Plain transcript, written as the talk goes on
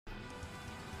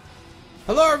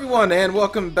Hello everyone and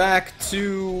welcome back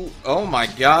to, oh my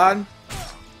god,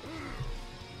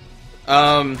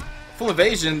 full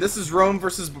evasion. This is Rome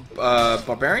versus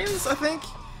Barbarians, I think,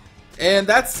 and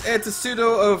it's a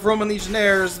pseudo of Roman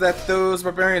legionnaires that those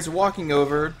barbarians are walking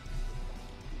over,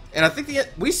 and I think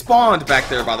we spawned back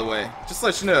there, by the way, just to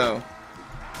let you know.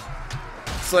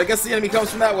 So I guess the enemy comes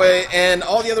from that way, and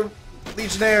all the other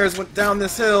legionnaires went down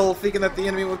this hill thinking that the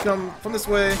enemy would come from this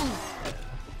way.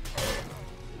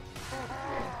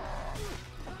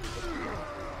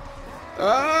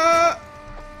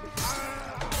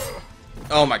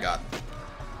 Oh my god.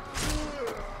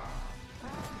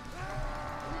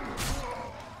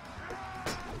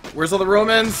 Where's all the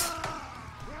Romans?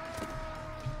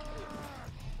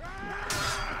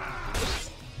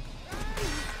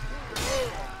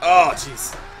 Oh,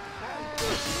 jeez.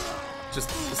 Just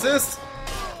assist.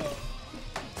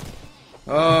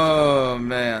 Oh,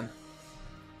 man.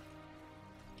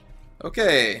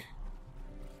 Okay.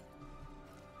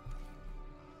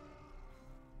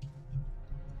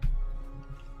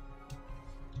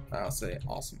 I'll say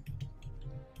awesome.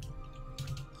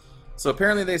 So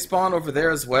apparently they spawn over there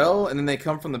as well, and then they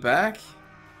come from the back.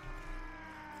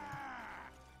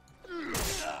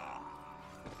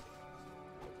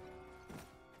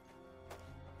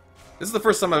 This is the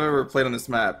first time I've ever played on this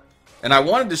map, and I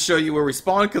wanted to show you where we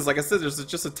spawn because, like I said, there's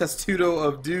just a testudo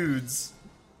of dudes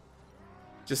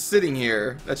just sitting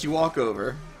here that you walk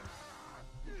over.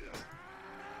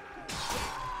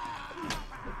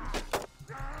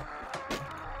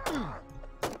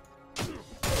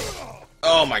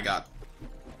 Oh my god.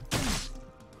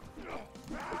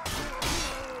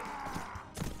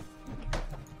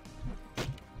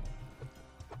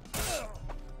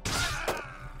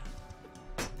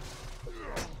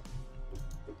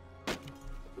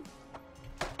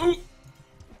 Ooh.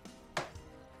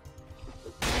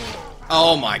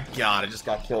 Oh my god, I just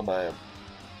got killed by him.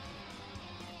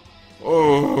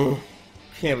 Oh,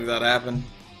 can't believe that happened.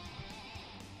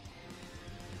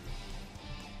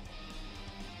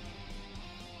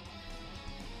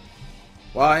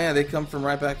 Wow, yeah, they come from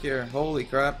right back here. Holy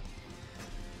crap.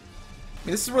 I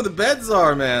mean, this is where the beds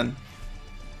are, man.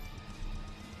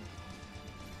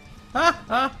 Ha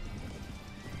ha.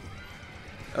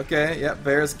 Okay, yeah,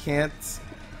 bears can't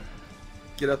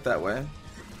get up that way.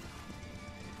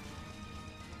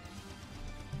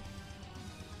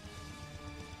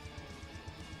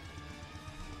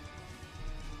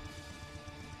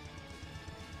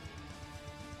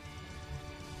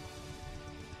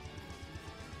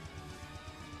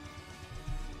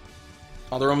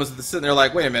 All the Romans are sitting there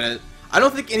like, wait a minute. I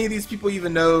don't think any of these people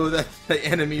even know that the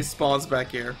enemy spawns back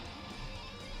here.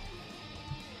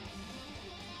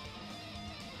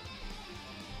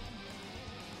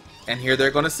 And here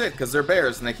they're going to sit because they're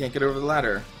bears and they can't get over the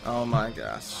ladder. Oh my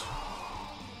gosh.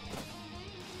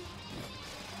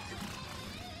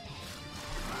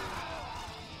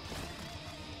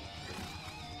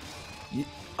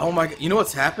 Oh my god. You know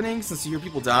what's happening since you hear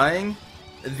people dying?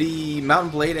 The Mountain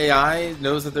Blade AI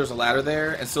knows that there's a ladder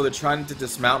there, and so they're trying to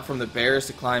dismount from the bears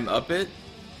to climb up it.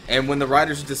 And when the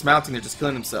riders are dismounting, they're just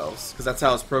killing themselves, because that's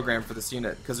how it's programmed for this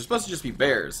unit. Because they're supposed to just be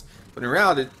bears, but in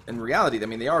reality, I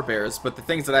mean, they are bears. But the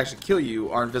things that actually kill you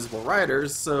are invisible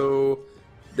riders, so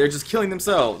they're just killing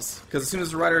themselves. Because as soon as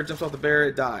the rider jumps off the bear,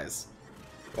 it dies.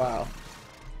 Wow.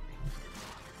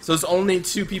 So there's only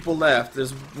 2 people left.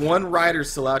 There's 1 rider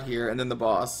still out here, and then the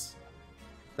boss.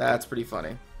 That's pretty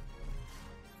funny.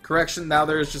 Correction, now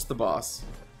there is just the boss.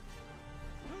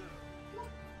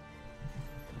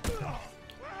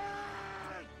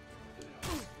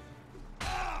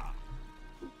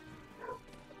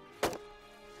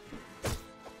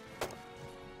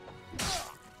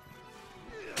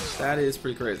 That is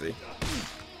pretty crazy.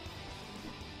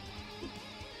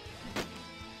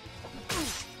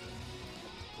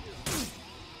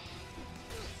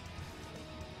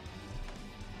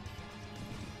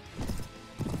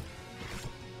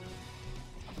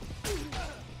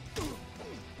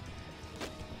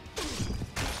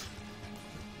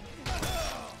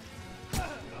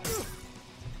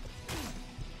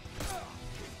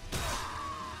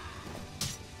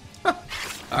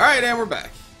 Alright, and we're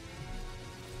back.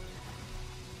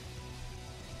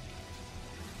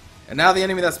 And now the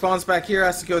enemy that spawns back here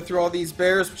has to go through all these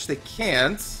bears, which they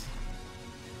can't. So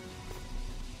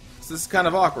this is kind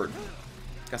of awkward.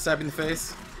 Got stabbed in the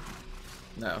face?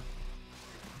 No.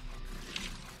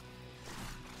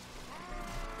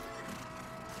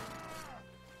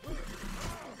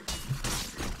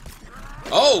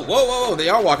 Oh, whoa, whoa, whoa, they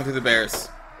are walking through the bears.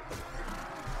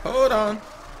 Hold on.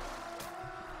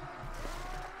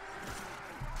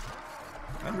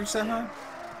 Can I reach that high?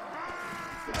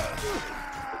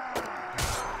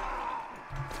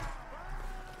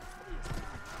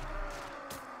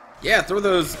 Yeah, throw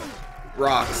those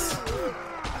rocks.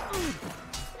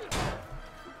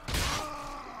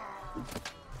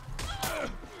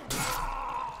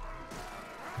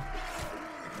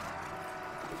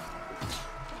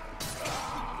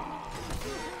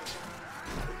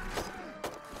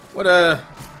 What a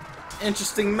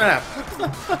interesting map.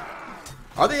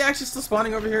 Are they actually still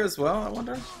spawning over here as well, I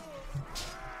wonder?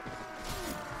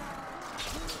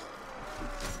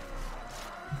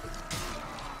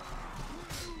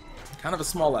 Kind of a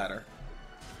small ladder.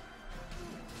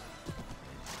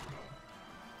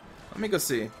 Let me go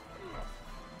see.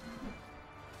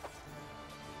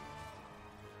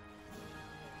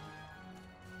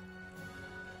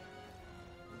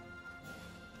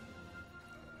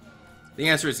 The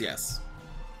answer is yes.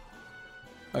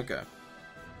 Okay.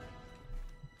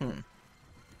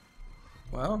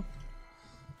 Well,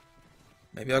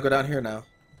 maybe I'll go down here now.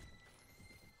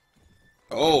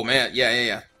 Oh man,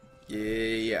 yeah.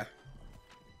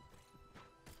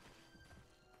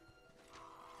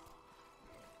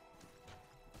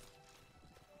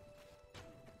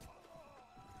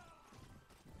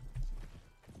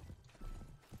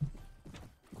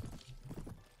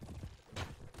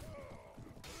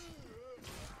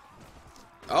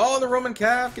 Oh, the Roman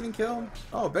calf getting killed.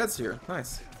 Oh, bed's here.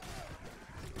 Nice.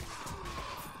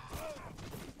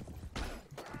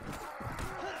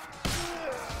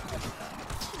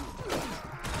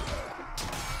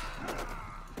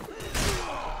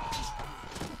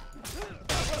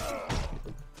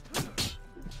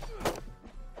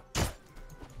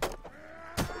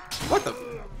 What the?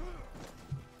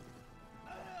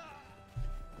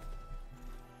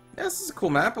 Yeah, this is a cool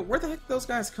map, but where the heck did those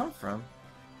guys come from?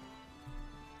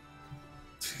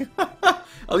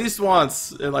 At least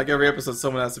once in like every episode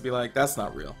someone has to be like, that's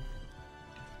not real.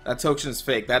 That tokshen is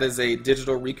fake. That is a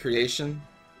digital recreation.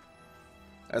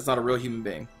 That's not a real human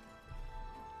being.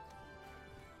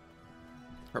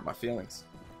 Hurt my feelings.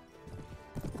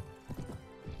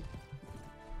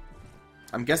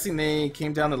 I'm guessing they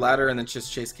came down the ladder and then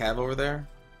just chased Cav over there.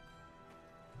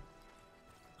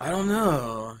 I don't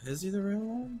know. Is he the real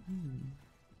one?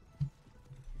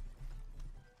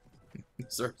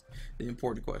 These are the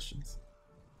important questions.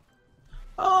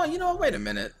 Oh, you know, wait a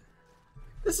minute.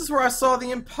 This is where I saw the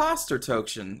imposter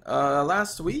tokshen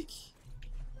last week.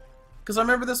 Because I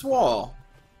remember this wall.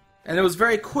 And it was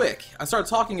very quick. I started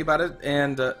talking about it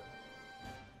and...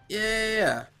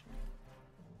 yeah.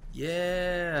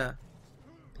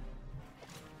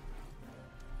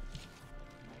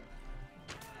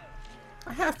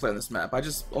 I have played on this map. I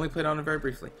just only played on it very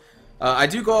briefly. I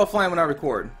do go offline when I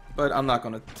record. But I'm not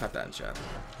going to type that in chat.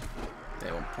 They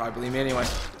will probably believe me anyway.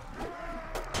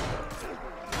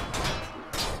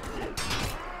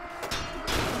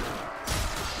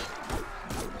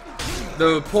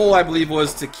 The poll, I believe,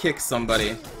 was to kick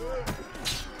somebody.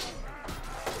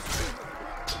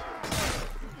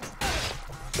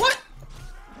 What?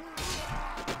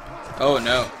 Oh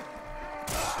no.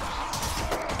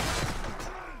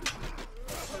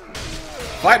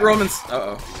 Fight Romans.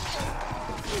 Uh-oh.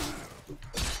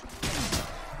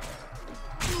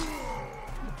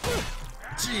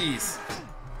 Jeez.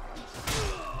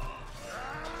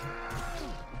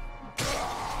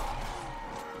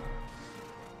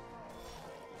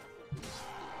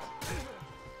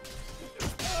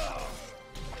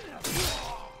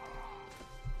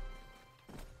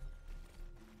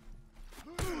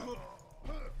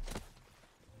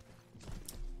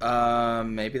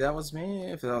 Maybe that was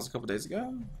me, if that was a couple days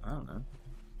ago. I don't know.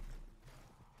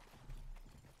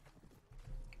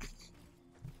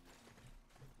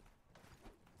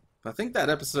 I think that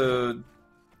episode,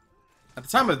 at the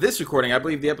time of this recording, I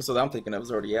believe the episode I'm thinking of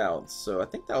was already out. So I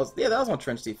think that was, yeah, that was on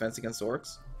trench defense against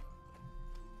orcs.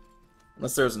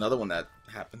 Unless there was another one that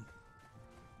happened.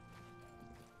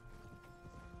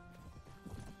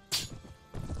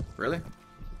 Really?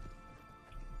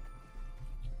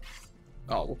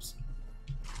 Oh, whoops.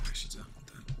 I should tell about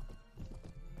that.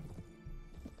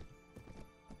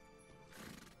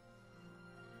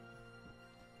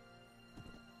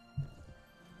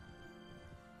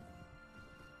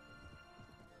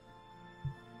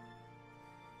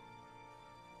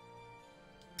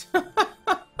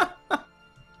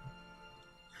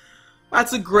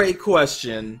 That's a great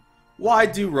question. Why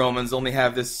do Romans only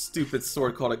have this stupid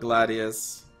sword called a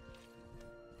gladius?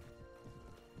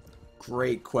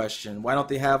 Great question. Why don't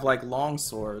they have, like, long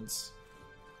swords?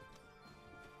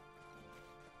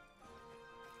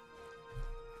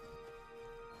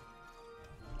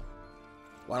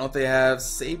 Why don't they have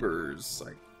sabers?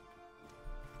 Like,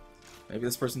 Maybe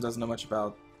this person doesn't know much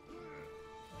about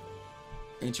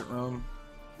ancient Rome.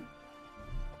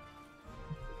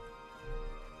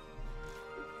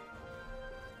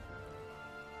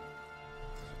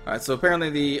 Alright, so apparently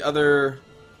the other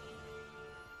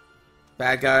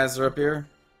bad guys are up here.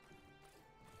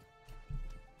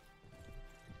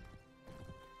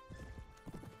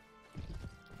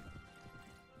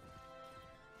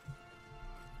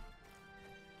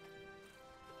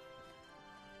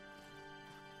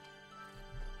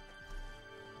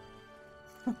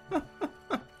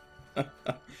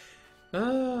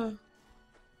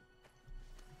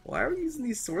 Why are we using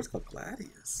these swords called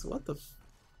gladius? What the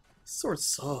swords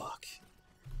suck.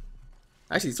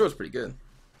 Actually, the sword's pretty good.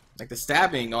 Like, the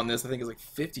stabbing on this, I think, is like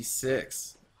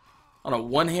 56 on a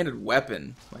one-handed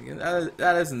weapon. Like,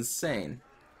 that is insane.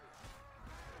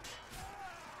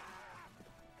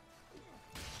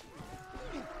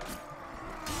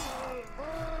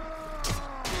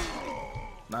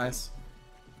 Nice.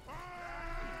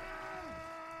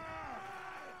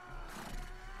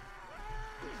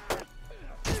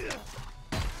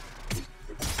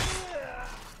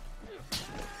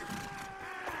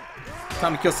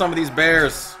 Time to kill some of these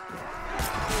bears.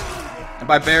 And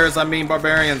by bears, I mean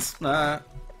barbarians.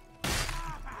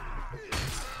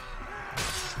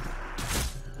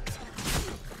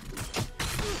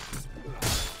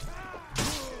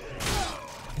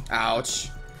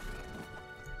 Ouch.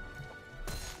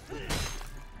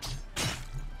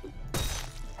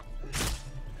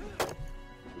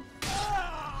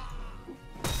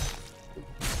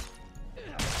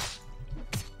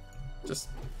 Just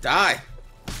die.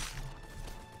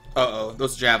 Uh-oh,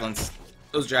 those javelins.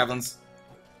 Those javelins.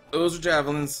 Those are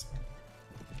javelins.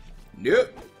 Nope.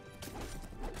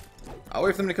 I'll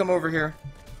wait for them to come over here.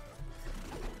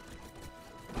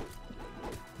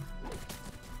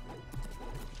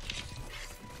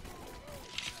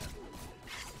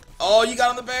 Oh, you got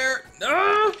on the bear!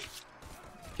 No!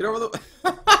 Get over the...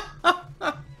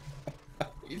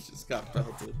 You just got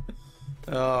pelted.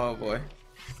 Oh, boy.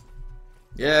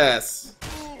 Yes.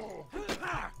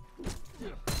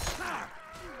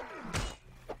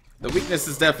 The weakness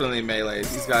is definitely melee.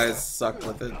 These guys suck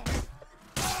with it.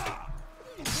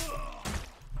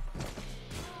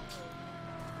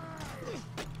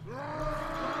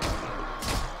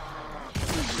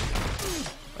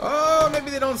 Oh,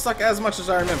 maybe they don't suck as much as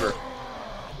I remember.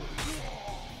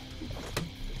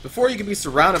 Before, you could be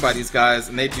surrounded by these guys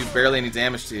and they do barely any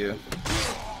damage to you.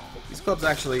 These clubs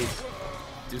actually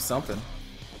do something.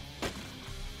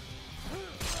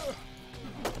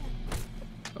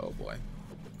 Oh boy.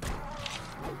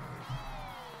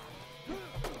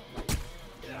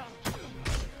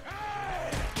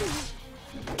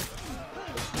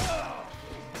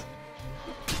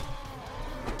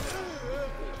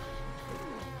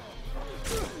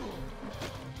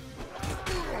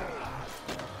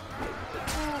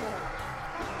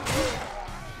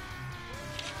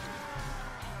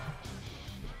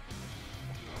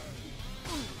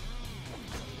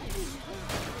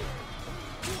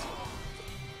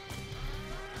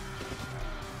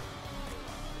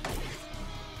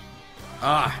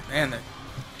 Ah, man.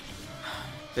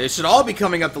 They should all be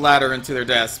coming up the ladder into their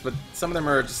deaths, but some of them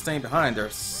are just staying behind. They're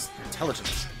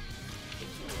intelligent.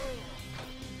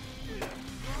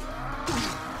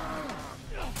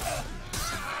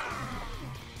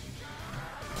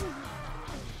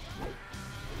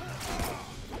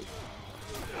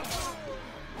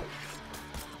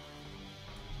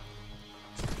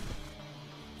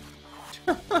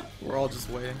 We're all just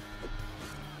waiting.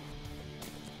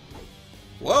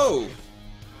 Whoa!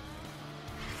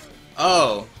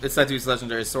 Oh, it's that dude's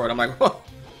legendary sword. I'm like, whoa,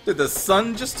 did the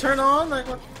sun just turn on? Like,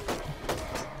 what?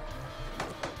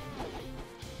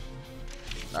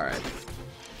 Alright.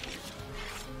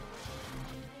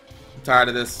 I'm tired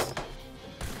of this.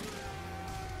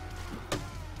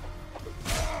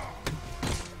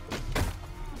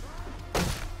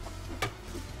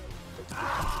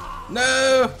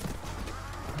 No!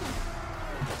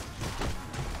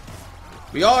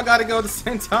 We all gotta go at the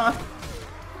same time.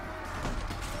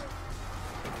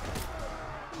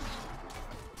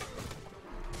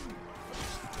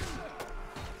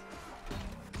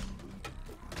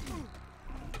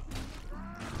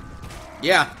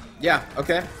 Yeah,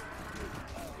 okay.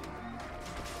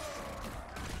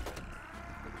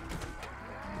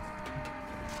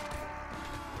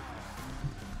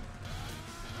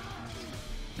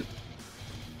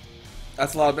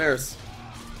 That's a lot of bears.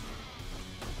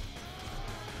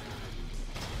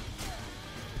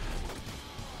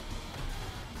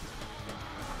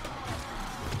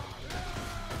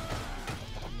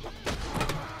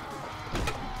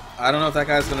 I don't know if that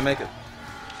guy's gonna make it.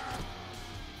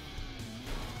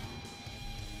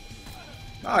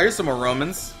 Oh, here's some more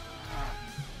Romans.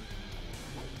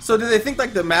 So did they think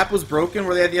like the map was broken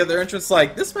where they had the other entrance?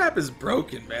 Like, this map is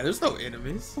broken, man. There's no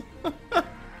enemies.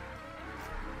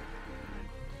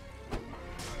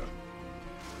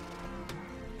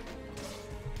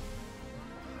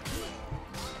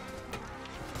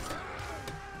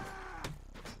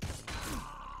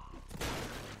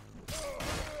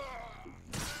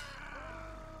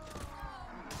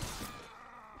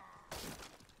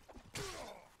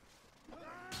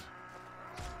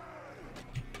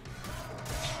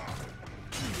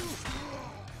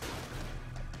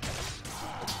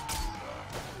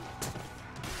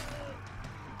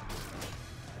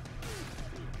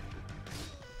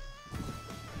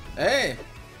 Hey!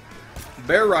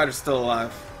 Bear Rider's still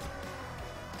alive.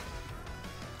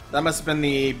 That must have been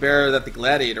the bear that the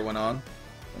gladiator went on.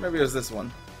 Or maybe it was this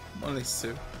one. One of these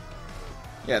two.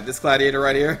 Yeah, this gladiator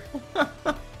right here.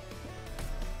 I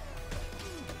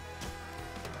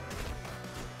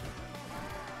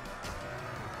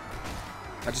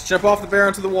just jump off the bear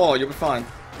onto the wall, you'll be fine.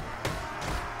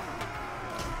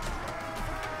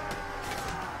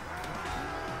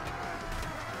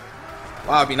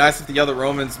 Wow, it'd be nice if the other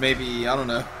Romans maybe, I don't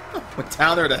know, went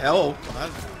down there to help.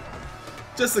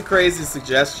 Just a crazy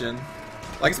suggestion.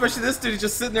 Like, especially this dude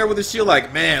just sitting there with his shield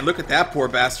like, man, look at that poor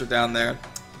bastard down there.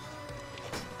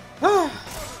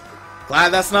 Glad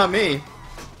that's not me.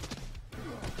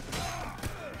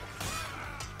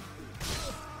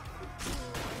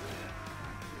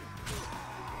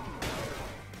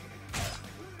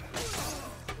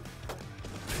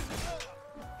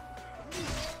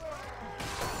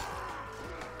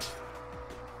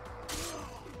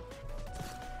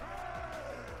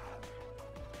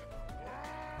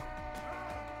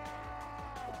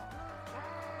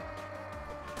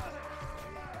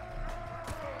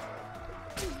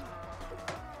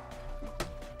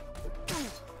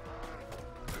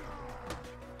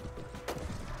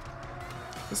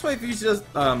 This way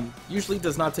usually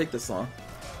does not take this long.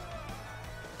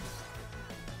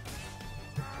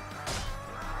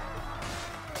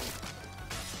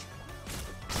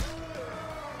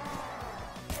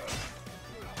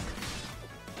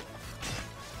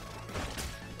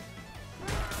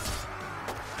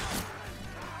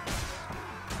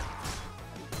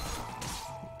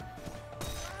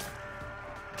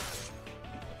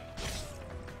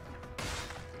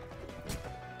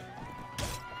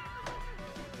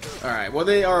 Alright, well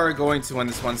they are going to win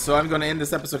this one, so I'm going to end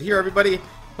this episode here, everybody.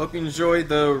 Hope you enjoyed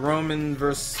the Roman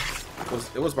versus...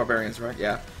 It was Barbarians, right?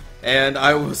 Yeah. And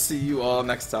I will see you all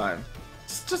next time.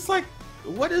 Just like,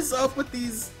 what is up with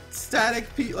these static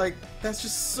like, that's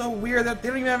just so weird. That they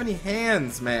don't even have any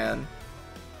hands, man.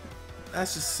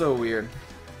 That's just so weird.